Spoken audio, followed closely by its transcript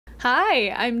Hi,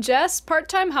 I'm Jess,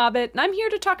 part-time hobbit, and I'm here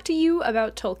to talk to you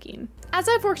about Tolkien. As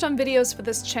I've worked on videos for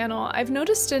this channel, I've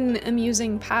noticed an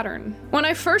amusing pattern. When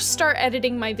I first start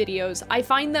editing my videos, I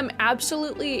find them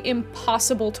absolutely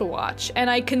impossible to watch, and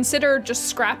I consider just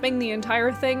scrapping the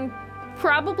entire thing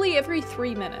probably every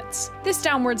 3 minutes. This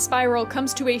downward spiral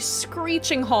comes to a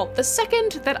screeching halt the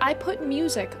second that I put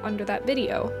music under that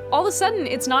video. All of a sudden,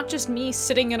 it's not just me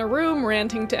sitting in a room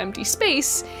ranting to empty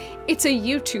space, it's a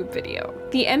YouTube video.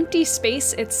 The empty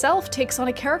space itself takes on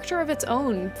a character of its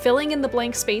own, filling in the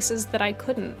blank spaces that I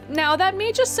couldn't. Now, that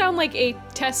may just sound like a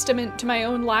testament to my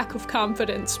own lack of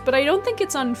confidence, but I don't think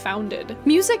it's unfounded.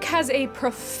 Music has a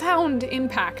profound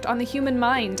impact on the human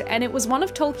mind, and it was one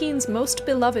of Tolkien's most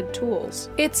beloved tools.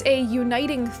 It's a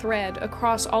uniting thread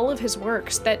across all of his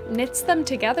works that knits them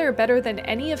together better than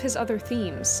any of his other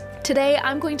themes. Today,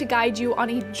 I'm going to guide you on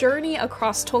a journey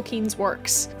across Tolkien's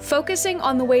works, focusing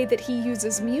on the way that he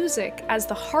uses music as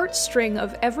the heartstring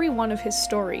of every one of his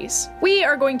stories. We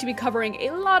are going to be covering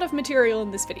a lot of material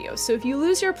in this video, so if you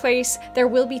lose your place, there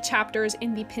will be chapters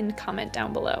in the pinned comment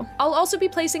down below. I'll also be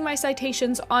placing my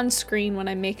citations on screen when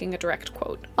I'm making a direct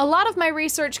quote. A lot of my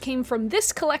research came from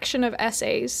this collection of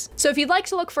essays, so if you'd like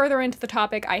to look further into the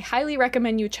topic, I highly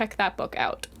recommend you check that book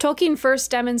out. Tolkien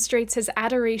first demonstrates his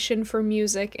adoration for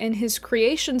music in his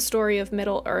creation story of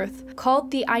Middle-earth,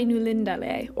 called the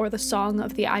Ainulindale, or the Song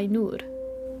of the Ainur.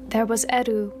 There was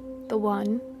Eru, the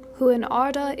one, who in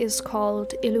Arda is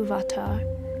called Ilúvatar,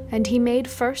 and he made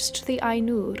first the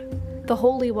Ainur, the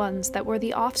holy ones that were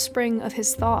the offspring of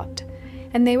his thought,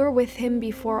 and they were with him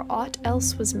before aught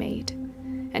else was made.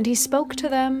 And he spoke to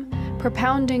them,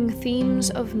 propounding themes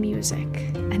of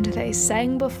music, and they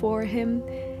sang before him,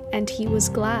 and he was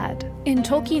glad. In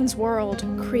Tolkien's world,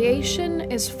 creation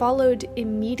is followed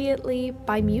immediately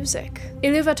by music.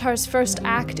 Ilúvatar's first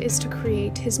act is to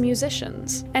create his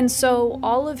musicians, and so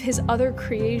all of his other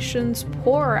creations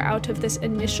pour out of this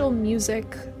initial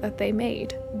music that they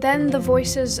made. Then the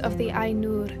voices of the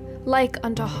Ainur, like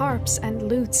unto harps and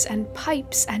lutes and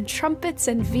pipes and trumpets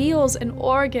and viols and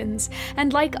organs,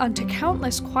 and like unto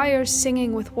countless choirs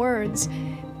singing with words,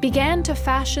 began to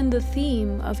fashion the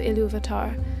theme of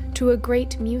Ilúvatar to a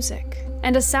great music,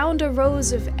 and a sound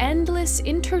arose of endless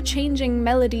interchanging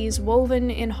melodies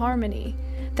woven in harmony,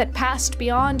 that passed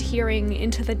beyond hearing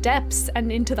into the depths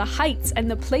and into the heights, and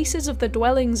the places of the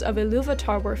dwellings of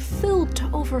Ilúvatar were filled to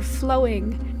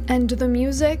overflowing, and the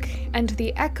music and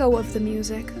the echo of the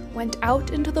music went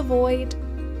out into the void,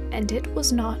 and it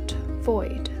was not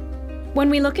void. When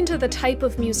we look into the type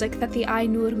of music that the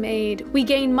Ainur made, we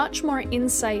gain much more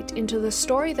insight into the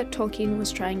story that Tolkien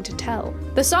was trying to tell.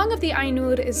 The Song of the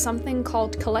Ainur is something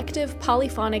called collective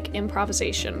polyphonic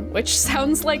improvisation, which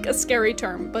sounds like a scary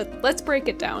term, but let's break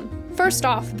it down. First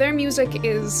off, their music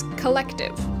is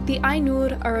collective. The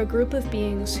Ainur are a group of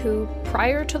beings who,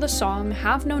 prior to the song,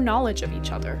 have no knowledge of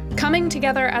each other. Coming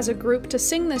together as a group to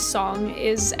sing this song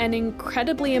is an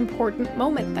incredibly important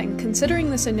moment then, considering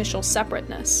this initial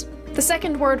separateness. The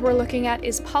second word we're looking at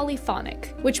is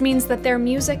polyphonic, which means that their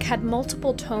music had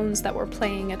multiple tones that were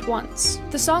playing at once.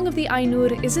 The Song of the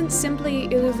Ainur isn't simply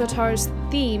Ilúvatar's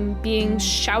theme being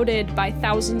shouted by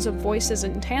thousands of voices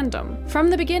in tandem. From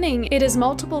the beginning, it is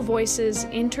multiple voices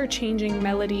interchanging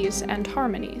melodies and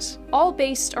harmonies, all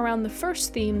based around the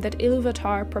first theme that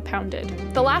Ilúvatar propounded.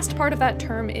 The last part of that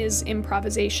term is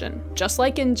improvisation. Just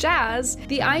like in jazz,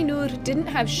 the Ainur didn't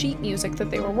have sheet music that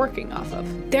they were working off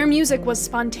of. Their music was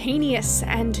spontaneous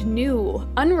and new,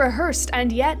 unrehearsed,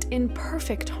 and yet in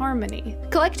perfect harmony.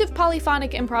 Collective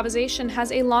polyphonic improvisation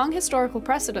has a long historical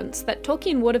precedence that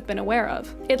Tolkien would have been aware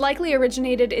of. It likely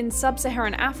originated in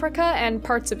sub-Saharan Africa and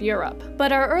parts of Europe,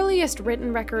 but our earliest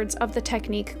written records of the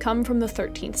technique come from the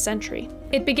 13th century.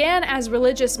 It began as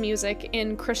religious music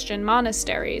in Christian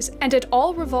monasteries, and it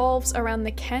all revolves around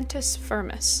the cantus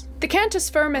firmus. The cantus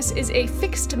firmus is a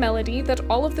fixed melody that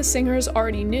all of the singers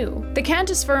already knew. The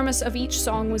cantus firmus of each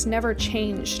song was never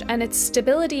changed, and its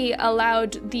stability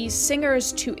allowed these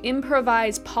singers to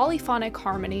improvise polyphonic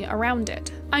harmony around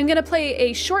it. I'm gonna play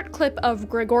a short clip of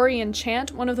Gregorian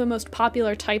chant, one of the most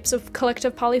popular types of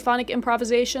collective polyphonic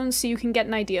improvisation, so you can get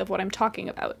an idea of what I'm talking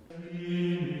about.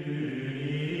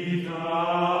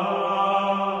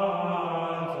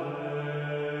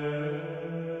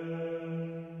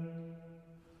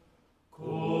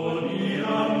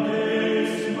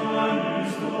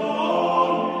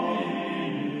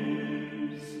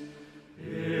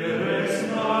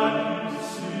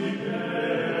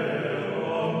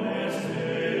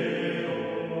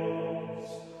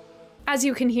 As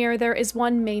you can hear, there is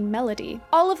one main melody.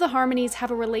 All of the harmonies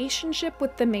have a relationship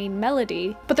with the main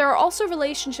melody, but there are also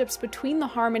relationships between the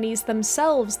harmonies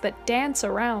themselves that dance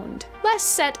around. Less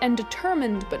set and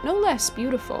determined, but no less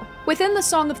beautiful. Within the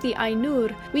Song of the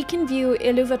Ainur, we can view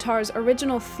Ilúvatar's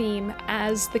original theme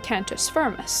as the Cantus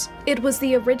Firmus. It was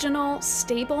the original,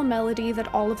 stable melody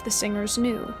that all of the singers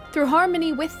knew. Through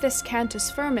harmony with this Cantus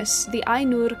Firmus, the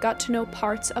Ainur got to know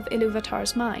parts of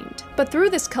Ilúvatar's mind. But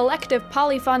through this collective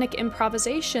polyphonic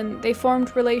improvisation, they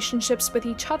formed relationships with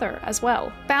each other as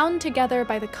well, bound together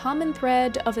by the common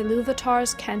thread of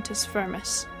Ilúvatar's Cantus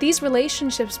Firmus. These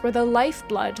relationships were the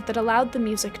lifeblood that allowed the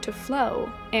music to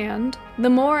flow, and the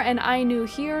more an Ainu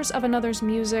hears of another's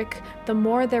music, the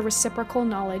more their reciprocal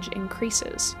knowledge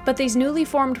increases. But these newly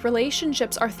formed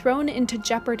relationships are thrown into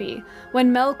jeopardy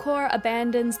when Melkor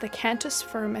abandons the Cantus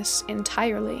Firmus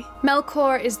entirely.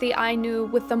 Melkor is the Ainu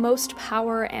with the most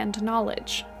power and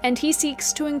knowledge, and he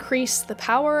seeks to increase the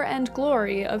power and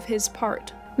glory of his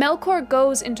part. Melkor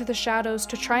goes into the shadows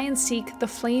to try and seek the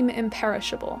Flame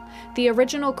Imperishable, the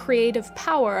original creative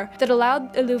power that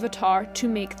allowed Ilúvatar to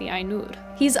make the Ainur.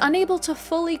 He's unable to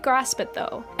fully grasp it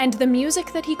though, and the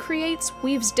music that he creates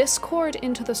weaves discord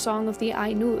into the Song of the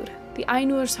Ainur. The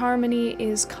Ainur's harmony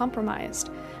is compromised,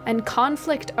 and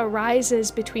conflict arises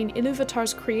between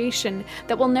Ilúvatar's creation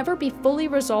that will never be fully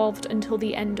resolved until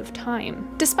the end of time.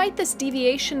 Despite this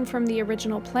deviation from the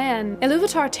original plan,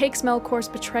 Ilúvatar takes Melkor's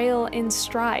betrayal in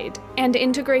stride, and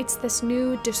integrates this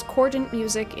new, discordant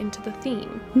music into the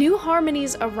theme. New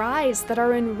harmonies arise that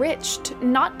are enriched,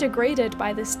 not degraded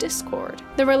by this discord.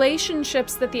 The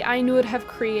relationships that the Ainur have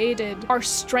created are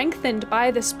strengthened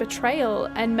by this betrayal,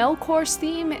 and Melkor's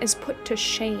theme is put to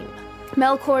shame.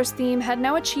 Melkor's theme had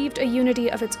now achieved a unity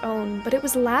of its own, but it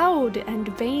was loud and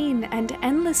vain and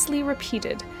endlessly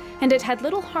repeated, and it had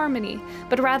little harmony,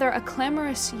 but rather a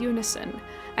clamorous unison,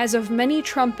 as of many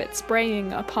trumpets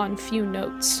braying upon few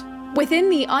notes. Within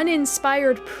the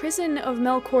uninspired prison of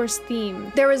Melkor's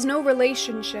theme, there is no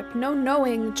relationship, no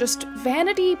knowing, just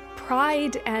vanity,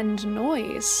 pride, and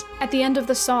noise. At the end of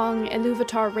the song,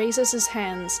 Ilúvatar raises his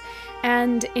hands,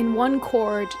 and in one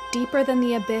chord, deeper than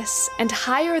the abyss and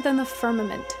higher than the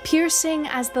firmament, piercing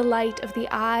as the light of the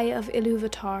eye of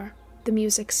Ilúvatar, the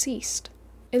music ceased.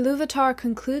 Ilúvatar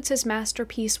concludes his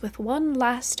masterpiece with one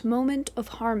last moment of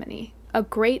harmony, a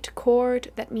great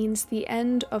chord that means the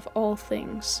end of all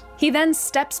things. He then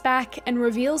steps back and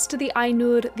reveals to the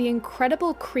Ainur the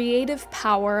incredible creative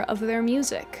power of their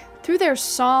music. Through their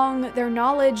song, their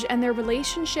knowledge, and their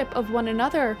relationship of one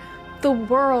another, the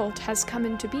world has come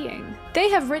into being. They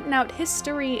have written out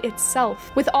history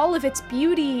itself, with all of its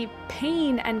beauty,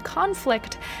 pain, and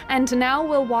conflict, and now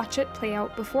will watch it play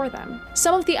out before them.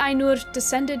 Some of the Ainur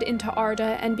descended into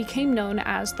Arda and became known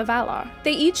as the Valar.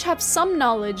 They each have some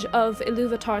knowledge of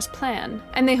Ilúvatar's plan,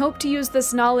 and they hope to use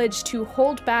this knowledge to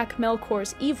hold back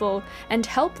Melkor's evil and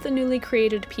help the newly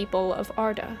created people of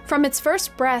Arda. From its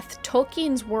first breath,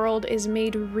 Tolkien's world is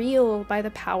made real by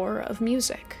the power of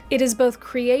music. It is both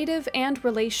creative and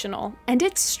relational, and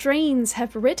its strains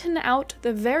have written out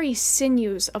the very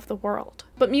sinews of the world.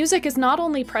 But music is not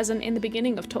only present in the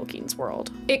beginning of Tolkien's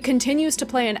world, it continues to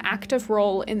play an active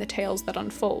role in the tales that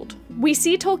unfold. We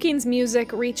see Tolkien's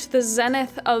music reach the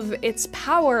zenith of its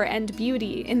power and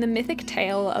beauty in the mythic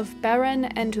tale of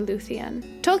Beren and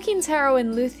Luthien. Tolkien's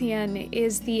heroine Luthien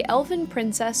is the elven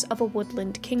princess of a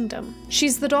woodland kingdom.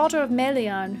 She's the daughter of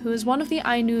Melian, who is one of the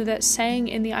Ainu that sang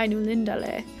in the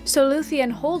Ainulindale, so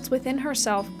Luthien holds within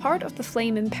herself part of the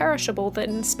flame imperishable that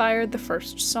inspired the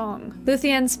first song.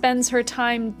 Luthien spends her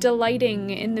time delighting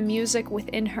in the music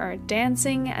within her,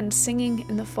 dancing and singing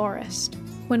in the forest.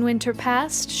 When winter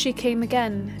passed, she came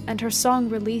again, and her song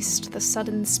released the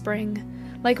sudden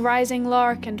spring, like rising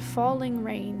lark and falling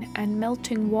rain and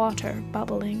melting water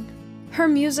bubbling. Her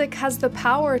music has the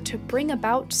power to bring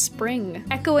about spring,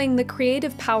 echoing the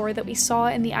creative power that we saw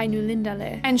in the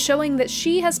Ainulindale, and showing that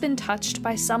she has been touched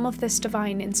by some of this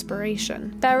divine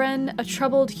inspiration. Beren, a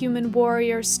troubled human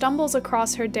warrior, stumbles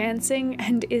across her dancing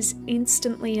and is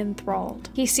instantly enthralled.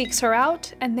 He seeks her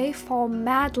out, and they fall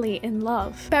madly in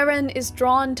love. Beren is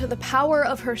drawn to the power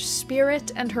of her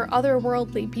spirit and her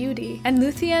otherworldly beauty, and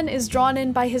Luthien is drawn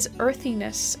in by his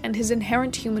earthiness and his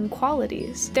inherent human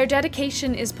qualities. Their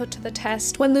dedication is put to the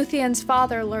test when Luthien's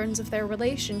father learns of their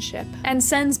relationship, and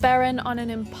sends Beren on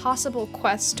an impossible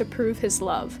quest to prove his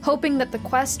love, hoping that the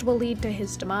quest will lead to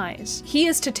his demise. He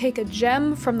is to take a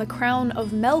gem from the crown of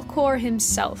Melkor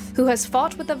himself, who has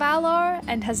fought with the Valar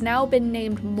and has now been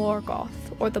named Morgoth,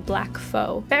 or the Black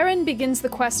Foe. Beren begins the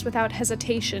quest without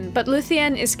hesitation, but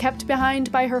Luthien is kept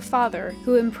behind by her father,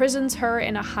 who imprisons her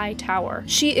in a high tower.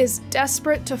 She is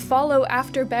desperate to follow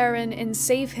after Beren and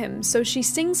save him, so she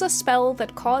sings a spell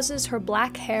that causes her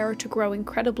black hair to grow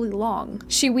incredibly long.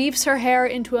 She weaves her hair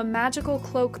into a magical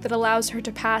cloak that allows her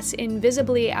to pass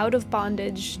invisibly out of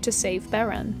bondage to save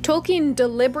Beren. Tolkien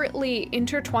deliberately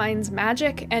intertwines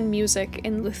magic and music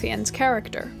in Luthien's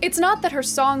character. It's not that her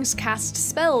songs cast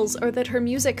spells or that her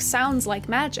music sounds like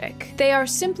magic. They are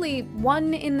simply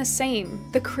one in the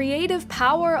same, the creative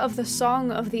power of the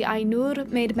Song of the Ainur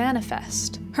made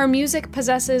manifest. Her music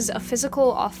possesses a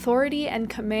physical authority and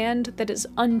command that is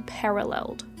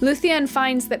unparalleled. Luthien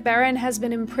finds that Beren has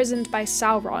been imprisoned by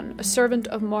Sauron, a servant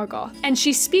of Morgoth, and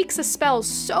she speaks a spell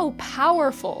so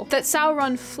powerful that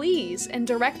Sauron flees in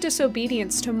direct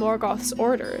disobedience to Morgoth's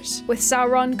orders. With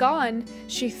Sauron gone,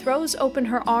 she throws open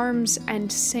her arms and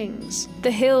sings.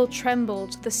 The hill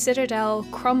trembled, the citadel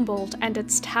crumbled, and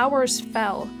its towers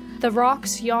fell. The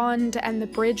rocks yawned and the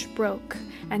bridge broke,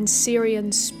 and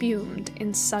Sirion spumed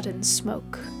in sudden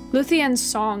smoke. Luthien's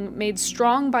song, made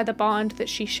strong by the bond that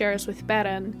she shares with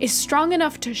Beren, is strong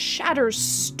enough to shatter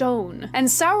stone, and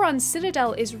Sauron's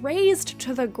citadel is razed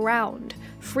to the ground,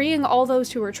 freeing all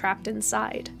those who were trapped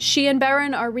inside. She and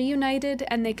Beren are reunited,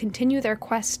 and they continue their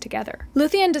quest together.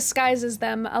 Luthien disguises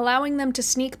them, allowing them to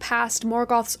sneak past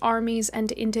Morgoth's armies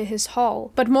and into his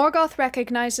hall, but Morgoth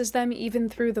recognizes them even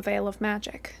through the veil of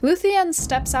magic. Luthien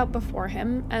steps out before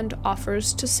him and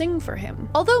offers to sing for him.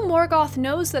 Although Morgoth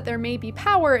knows that there may be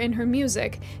power in her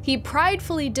music, he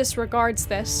pridefully disregards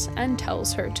this and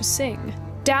tells her to sing.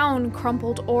 Down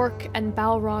crumpled Orc and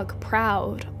Balrog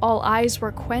proud, all eyes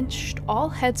were quenched, all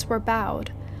heads were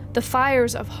bowed. The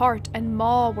fires of heart and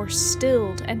maw were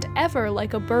stilled, and ever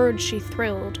like a bird she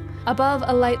thrilled, above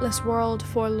a lightless world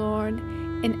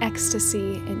forlorn, in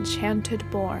ecstasy enchanted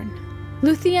born.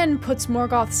 Luthien puts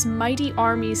Morgoth's mighty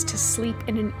armies to sleep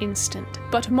in an instant,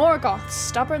 but Morgoth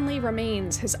stubbornly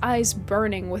remains, his eyes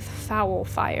burning with foul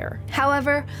fire.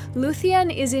 However,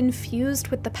 Luthien is infused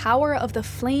with the power of the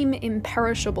flame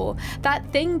imperishable,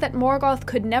 that thing that Morgoth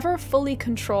could never fully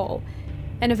control,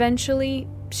 and eventually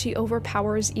she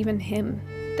overpowers even him.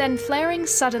 Then flaring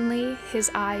suddenly, his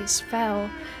eyes fell,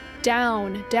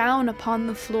 down, down upon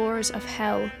the floors of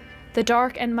hell. The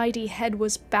dark and mighty head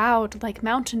was bowed like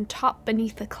mountain top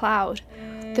beneath a cloud.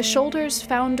 The shoulders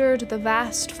foundered, the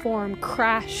vast form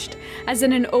crashed, as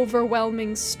in an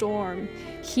overwhelming storm.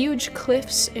 Huge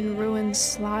cliffs in ruins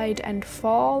slide and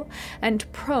fall,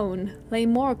 and prone lay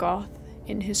Morgoth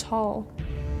in his hall.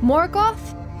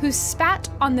 Morgoth, who spat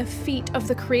on the feet of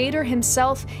the creator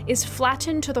himself, is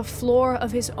flattened to the floor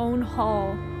of his own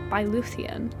hall by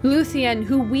Luthien. Luthien,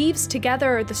 who weaves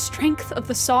together the strength of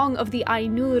the Song of the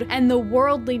Ainur and the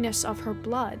worldliness of her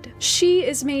blood. She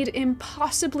is made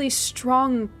impossibly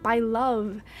strong by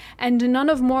love, and none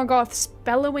of Morgoth's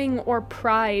bellowing or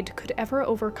pride could ever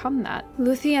overcome that.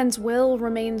 Luthien's will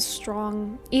remains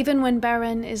strong, even when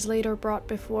Beren is later brought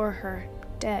before her,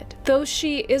 dead. Though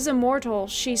she is immortal,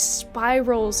 she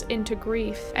spirals into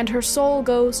grief, and her soul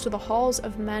goes to the halls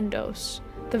of Mandos,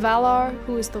 the Valar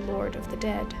who is the Lord of the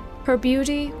Dead. Her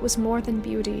beauty was more than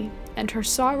beauty, and her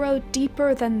sorrow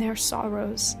deeper than their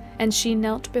sorrows, and she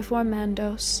knelt before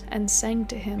Mandos and sang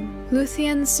to him.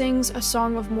 Luthien sings a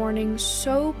song of mourning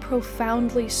so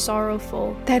profoundly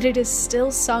sorrowful that it is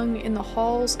still sung in the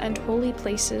halls and holy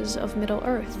places of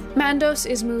Middle-earth. Mandos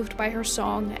is moved by her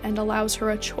song and allows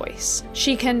her a choice.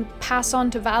 She can pass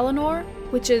on to Valinor,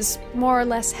 which is more or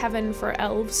less heaven for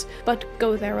elves, but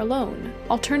go there alone.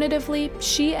 Alternatively,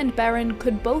 she and Beren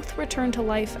could both return to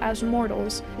life as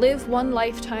mortals, live one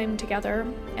lifetime together,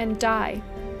 and die,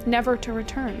 never to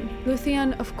return.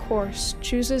 Luthien, of course,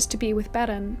 chooses to be with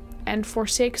Beren, and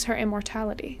forsakes her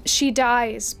immortality. She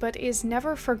dies, but is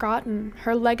never forgotten,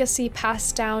 her legacy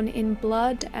passed down in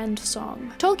blood and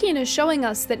song. Tolkien is showing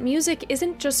us that music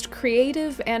isn't just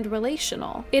creative and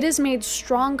relational, it is made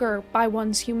stronger by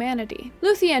one's humanity.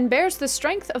 Luthien bears the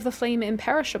strength of the flame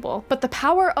imperishable, but the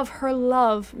power of her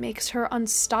love makes her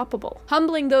unstoppable,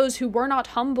 humbling those who were not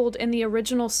humbled in the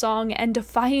original song and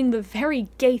defying the very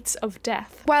gates of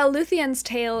death. While Luthien's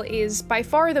tale is by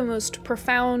far the most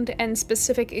profound and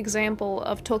specific example example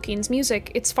of Tolkien's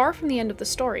music, it's far from the end of the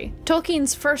story.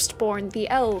 Tolkien's firstborn, the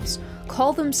elves,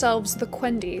 call themselves the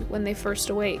Quendi when they first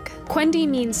awake. Quendi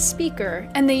means speaker,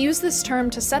 and they use this term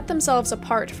to set themselves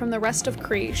apart from the rest of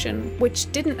creation,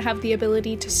 which didn't have the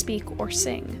ability to speak or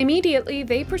sing. Immediately,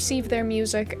 they perceive their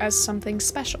music as something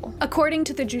special. According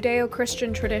to the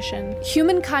Judeo-Christian tradition,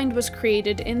 humankind was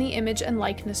created in the image and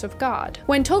likeness of God.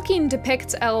 When Tolkien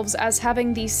depicts elves as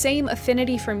having the same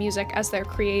affinity for music as their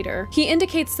creator, he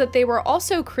indicates that they were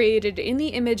also created in the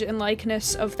image and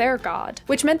likeness of their god,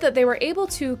 which meant that they were able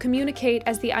to communicate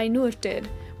as the Ainur did,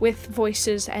 with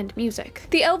voices and music.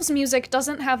 The elves' music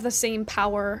doesn't have the same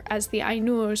power as the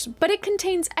Ainur's, but it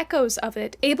contains echoes of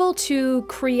it, able to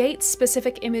create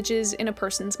specific images in a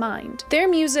person's mind. Their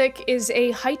music is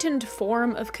a heightened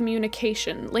form of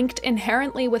communication, linked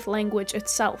inherently with language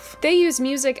itself. They use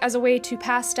music as a way to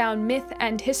pass down myth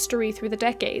and history through the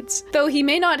decades. Though he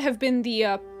may not have been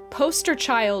the poster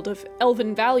child of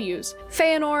elven values,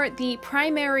 Feanor, the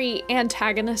primary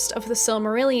antagonist of the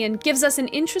Silmarillion, gives us an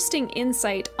interesting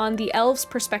insight on the elves'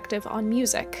 perspective on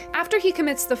music. After he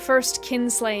commits the first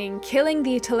kinslaying, killing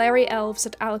the Teleri elves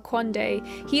at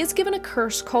Alaquonde, he is given a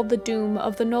curse called the Doom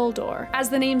of the Noldor. As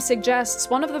the name suggests,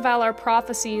 one of the Valar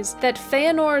prophecies that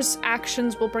Feanor's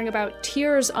actions will bring about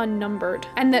tears unnumbered,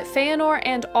 and that Feanor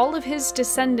and all of his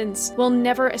descendants will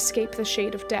never escape the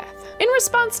shade of death. In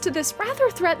response to this rather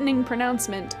threatening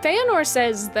pronouncement, Feanor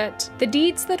says that the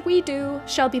deeds that we do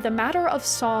shall be the matter of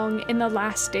song in the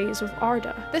last days of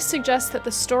Arda. This suggests that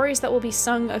the stories that will be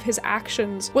sung of his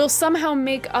actions will somehow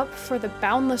make up for the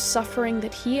boundless suffering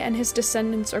that he and his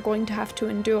descendants are going to have to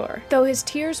endure. Though his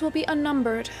tears will be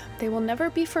unnumbered, they will never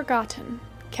be forgotten,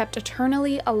 kept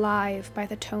eternally alive by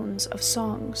the tones of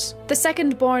songs. The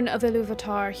second-born of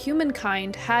Ilúvatar,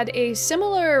 humankind, had a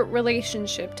similar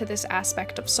relationship to this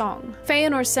aspect of song.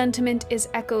 Feanor's sentiment is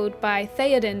echoed by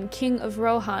Theoden, king of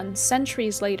Rohan,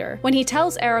 centuries later, when he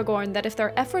tells Aragorn that if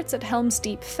their efforts at Helm's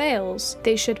Deep fails,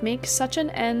 they should make such an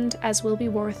end as will be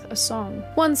worth a song.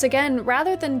 Once again,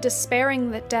 rather than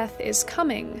despairing that death is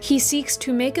coming, he seeks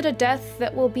to make it a death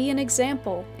that will be an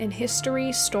example in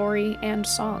history, story, and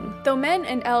song. Though men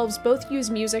and elves both use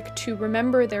music to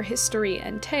remember their history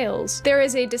and tales, there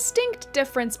is a distinct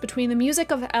difference between the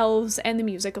music of elves and the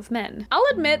music of men. I'll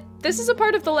admit, this is a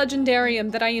part of the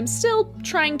Legendarium that I am still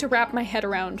trying to wrap my head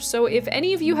around, so if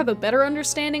any of you have a better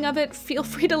understanding of it, feel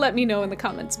free to let me know in the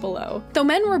comments below. Though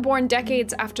men were born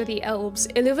decades after the elves,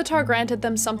 Ilúvatar granted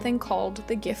them something called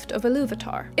the Gift of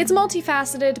Ilúvatar. It's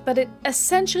multifaceted, but it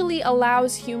essentially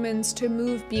allows humans to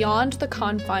move beyond the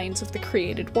confines of the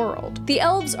created world. The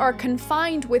elves are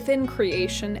confined within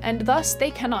creation, and thus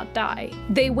they cannot die.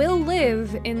 They will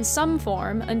live in some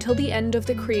form until the end of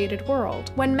the created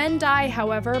world. When men die,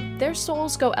 however, their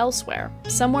souls go elsewhere,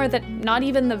 somewhere that not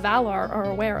even the Valar are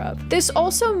aware of. This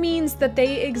also means that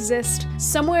they exist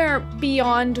somewhere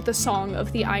beyond the Song of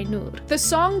the Ainur. The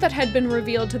song that had been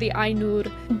revealed to the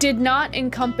Ainur did not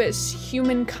encompass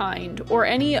humankind or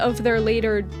any of their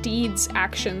later deeds,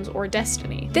 actions, or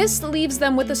destiny. This leaves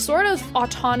them with a sort of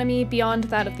autonomy beyond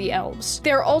that of the elves.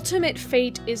 Their ultimate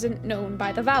fate isn't known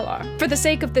by the Valar. For the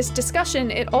sake of this discussion,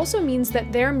 it also means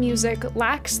that their music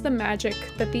lacks the magic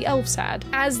that the elves had,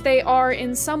 as they are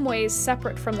in some ways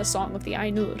separate from the Song of the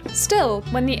Ainur. Still,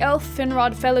 when the elf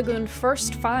Finrod Felagund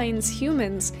first finds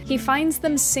humans, he finds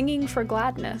them singing for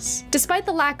gladness. Despite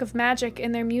the lack of magic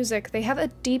in their music, they have a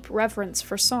deep reverence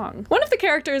for song. One of the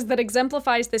characters that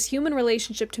exemplifies this human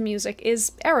relationship to music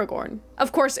is Aragorn.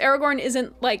 Of course, Aragorn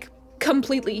isn't, like,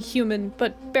 completely human,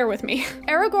 but bear with me.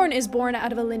 Aragorn is born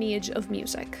out of a lineage of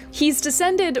music. He's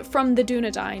descended from the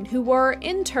Dunedain, who were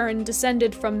in turn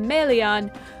descended from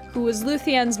Melian, who was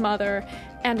Lúthien's mother,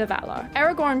 and a Valar.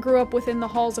 Aragorn grew up within the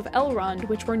halls of Elrond,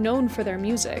 which were known for their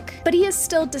music, but he is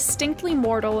still distinctly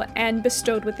mortal and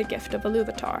bestowed with the gift of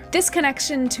Ilúvatar. This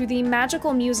connection to the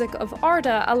magical music of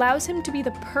Arda allows him to be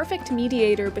the perfect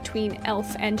mediator between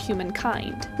elf and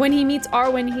humankind. When he meets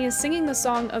Arwen, he is singing the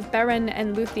song of Beren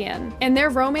and Lúthien, and their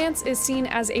romance is seen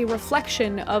as a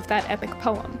reflection of that epic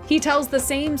poem. He tells the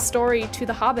same story to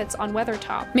the hobbits on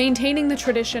Weathertop, maintaining the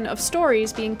tradition of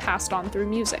stories being passed on through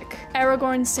music.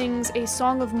 Aragorn sings a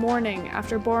song of mourning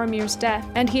after Boromir's death,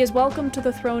 and he is welcomed to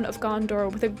the throne of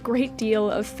Gondor with a great deal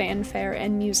of fanfare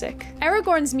and music.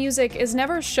 Aragorn's music is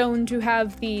never shown to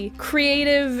have the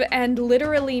creative and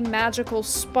literally magical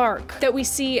spark that we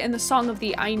see in the Song of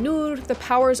the Ainur, the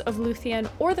powers of Lúthien,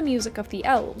 or the music of the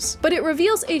elves, but it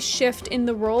reveals a shift in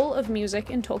the role of music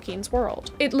in Tolkien's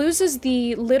world. It loses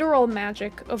the literal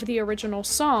magic of the original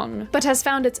song, but has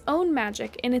found its own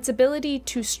magic in its ability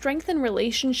to strengthen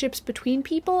relationships between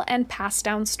people and pass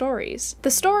pass down stories.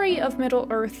 The story of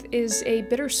Middle-earth is a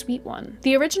bittersweet one.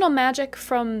 The original magic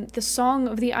from the Song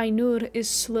of the Ainur is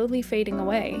slowly fading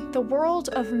away. The world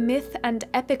of myth and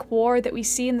epic war that we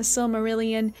see in the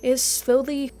Silmarillion is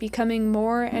slowly becoming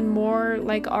more and more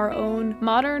like our own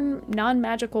modern,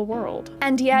 non-magical world.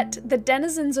 And yet, the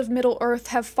denizens of Middle-earth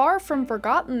have far from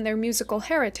forgotten their musical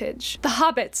heritage. The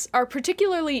hobbits are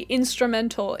particularly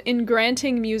instrumental in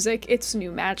granting music its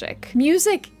new magic.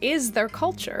 Music is their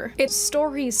culture. It's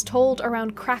stories told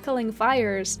around crackling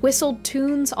fires, whistled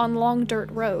tunes on long dirt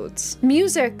roads.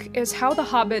 Music is how the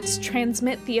hobbits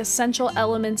transmit the essential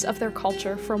elements of their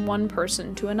culture from one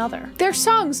person to another. Their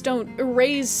songs don't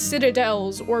raise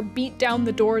citadels or beat down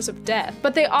the doors of death,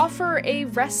 but they offer a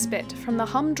respite from the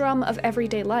humdrum of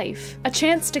everyday life, a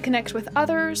chance to connect with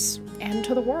others and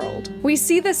to the world. We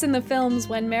see this in the films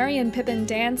when Merry and Pippin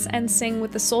dance and sing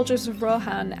with the soldiers of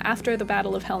Rohan after the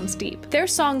Battle of Helm's Deep. Their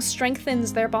song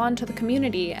strengthens their bond to the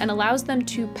community and allows them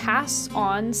to pass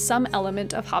on some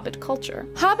element of Hobbit culture.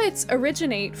 Hobbits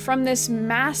originate from this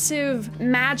massive,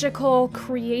 magical,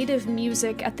 creative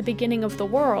music at the beginning of the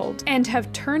world and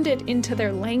have turned it into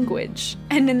their language.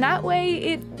 And in that way,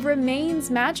 it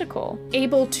remains magical,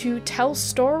 able to tell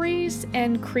stories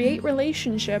and create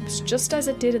relationships just as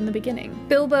it did in the beginning.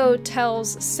 Bilbo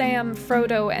tells Sam,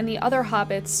 Frodo, and the other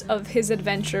hobbits of his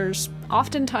adventures,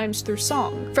 oftentimes through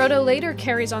song. Frodo later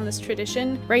carries on this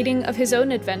tradition, writing of his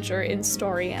own adventure in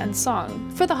story and song.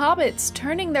 For the hobbits,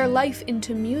 turning their life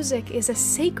into music is a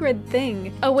sacred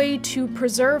thing, a way to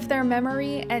preserve their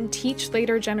memory and teach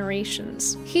later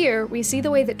generations. Here, we see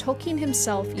the way that Tolkien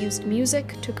himself used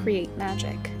music to create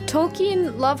magic.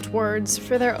 Tolkien loved words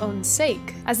for their own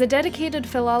sake. As a dedicated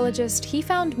philologist, he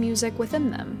found music within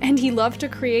them, and he loved to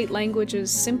create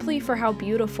languages simply for how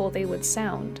beautiful they would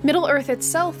sound. Middle-earth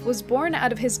itself was born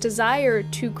out of his desire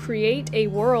to create a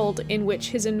world in which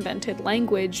his invented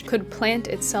language could plant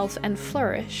itself and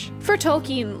flourish. For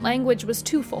Tolkien, language was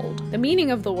twofold: the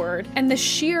meaning of the word and the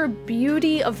sheer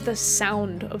beauty of the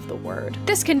sound of the word.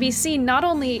 This can be seen not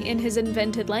only in his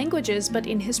invented languages, but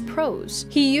in his prose.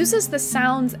 He uses the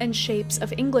sounds and shapes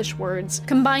of English words,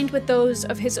 combined with those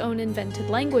of his own invented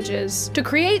languages, to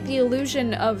create the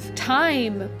illusion of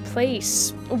time,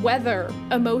 place, weather,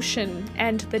 emotion,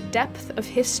 and the depth of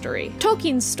history.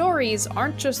 Tolkien's stories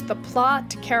aren't just the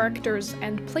plot, characters,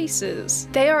 and places.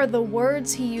 They are the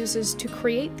words he uses to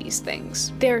create these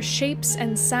things, their shapes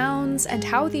and sounds, and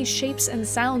how these shapes and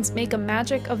sounds make a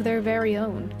magic of their very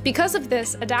own. Because of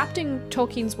this, adapting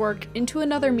Tolkien's work into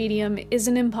another medium is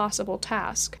an impossible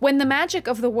task. When the magic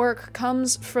of the work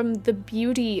comes from the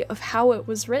beauty of how it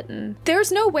was written,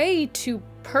 there's no way to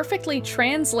perfectly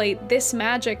translate this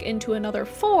magic into another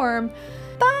form,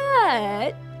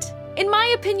 but in my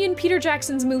opinion, Peter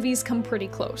Jackson's movies come pretty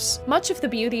close. Much of the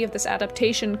beauty of this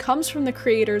adaptation comes from the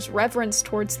creator's reverence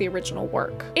towards the original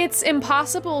work. It's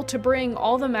impossible to bring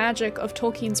all the magic of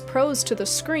Tolkien's prose to the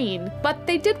screen, but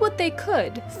they did what they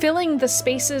could, filling the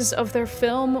spaces of their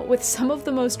film with some of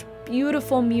the most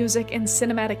beautiful music in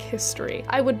cinematic history.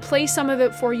 I would play some of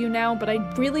it for you now, but I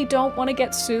really don't want to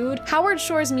get sued. Howard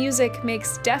Shore's music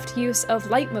makes deft use of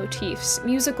leitmotifs,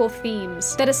 musical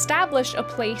themes, that establish a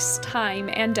place, time,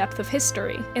 and depth of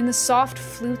history. In the soft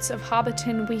flutes of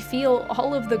Hobbiton, we feel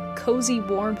all of the cozy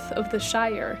warmth of the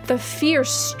Shire. The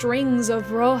fierce strings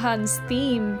of Rohan's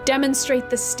theme demonstrate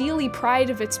the steely pride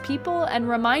of its people and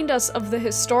remind us of the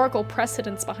historical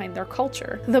precedents behind their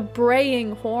culture. The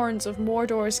braying horns of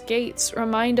Mordor's gates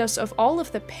remind us of all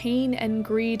of the pain and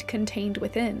greed contained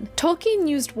within. Tolkien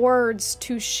used words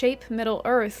to shape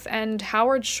Middle-earth, and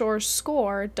Howard Shore's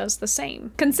score does the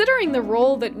same. Considering the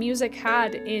role that music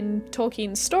had in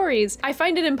Tolkien's stories, I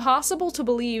find it impossible to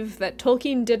believe that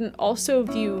Tolkien didn't also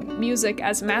view music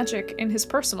as magic in his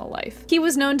personal life. He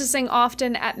was known to sing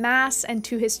often at Mass and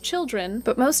to his children,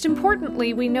 but most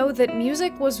importantly, we know that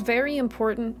music was very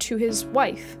important to his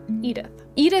wife, Edith.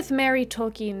 Edith Mary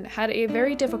Tolkien had a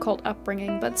very difficult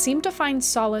upbringing, but seemed to find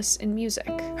solace in music.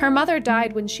 Her mother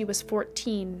died when she was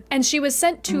 14, and she was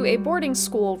sent to a boarding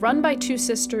school run by two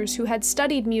sisters who had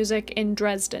studied music in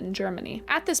Dresden, Germany.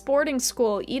 At this boarding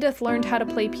school, Edith learned how to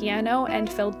play piano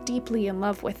and fell deeply in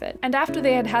love with it. And after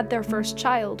they had had their first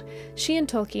child, she and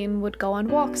Tolkien would go on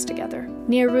walks together.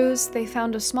 Near Ruse, they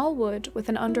found a small wood with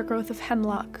an undergrowth of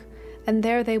hemlock, and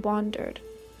there they wandered.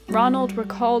 Ronald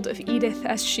recalled of Edith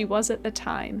as she was at the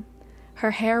time.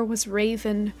 Her hair was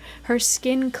raven, her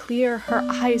skin clear, her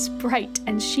eyes bright,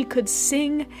 and she could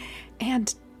sing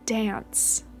and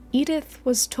dance. Edith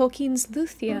was Tolkien's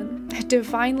Luthien, a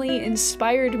divinely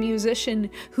inspired musician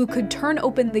who could turn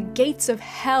open the gates of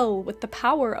hell with the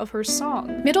power of her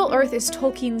song. Middle-earth is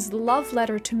Tolkien's love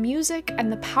letter to music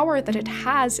and the power that it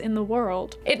has in the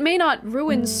world. It may not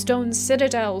ruin stone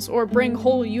citadels or bring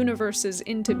whole universes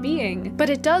into being, but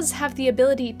it does have the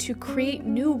ability to create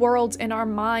new worlds in our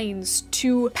minds,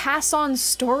 to pass on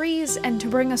stories, and to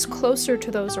bring us closer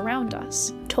to those around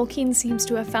us. Tolkien seems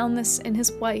to have found this in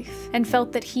his wife, and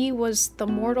felt that he was the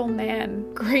mortal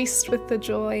man, graced with the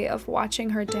joy of watching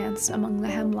her dance among the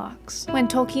hemlocks. When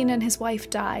Tolkien and his wife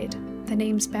died, the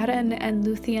names Beren and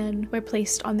Luthien were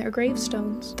placed on their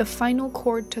gravestones, the final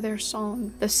chord to their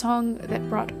song, the song that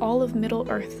brought all of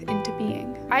Middle-earth into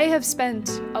being. I have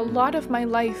spent a lot of my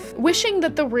life wishing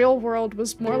that the real world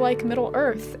was more like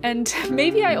Middle-earth, and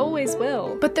maybe I always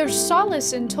will. But there's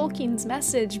solace in Tolkien's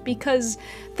message because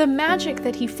the magic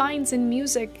that he finds in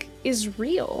music is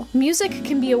real. Music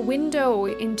can be a window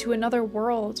into another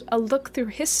world, a look through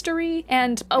history,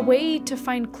 and a way to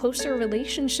find closer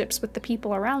relationships with the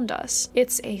people around us.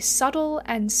 It's a subtle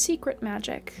and secret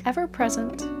magic, ever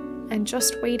present and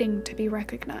just waiting to be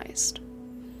recognized.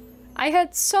 I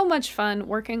had so much fun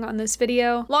working on this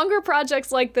video. Longer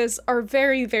projects like this are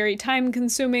very, very time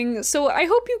consuming, so I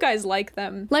hope you guys like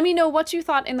them. Let me know what you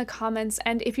thought in the comments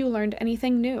and if you learned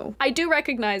anything new. I do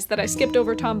recognize that I skipped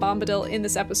over Tom Bombadil in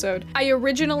this episode. I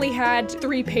originally had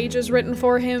 3 pages written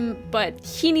for him, but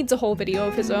he needs a whole video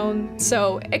of his own,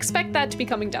 so expect that to be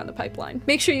coming down the pipeline.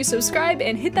 Make sure you subscribe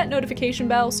and hit that notification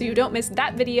bell so you don't miss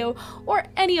that video or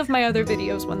any of my other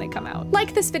videos when they come out.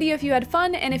 Like this video if you had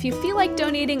fun, and if you feel like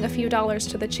donating a few dollars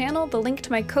to the channel, the link to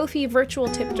my Ko-fi virtual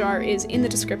tip jar is in the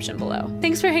description below.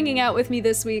 Thanks for hanging out with me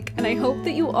this week, and I hope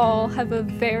that you all have a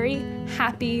very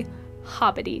happy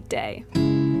Hobbity day.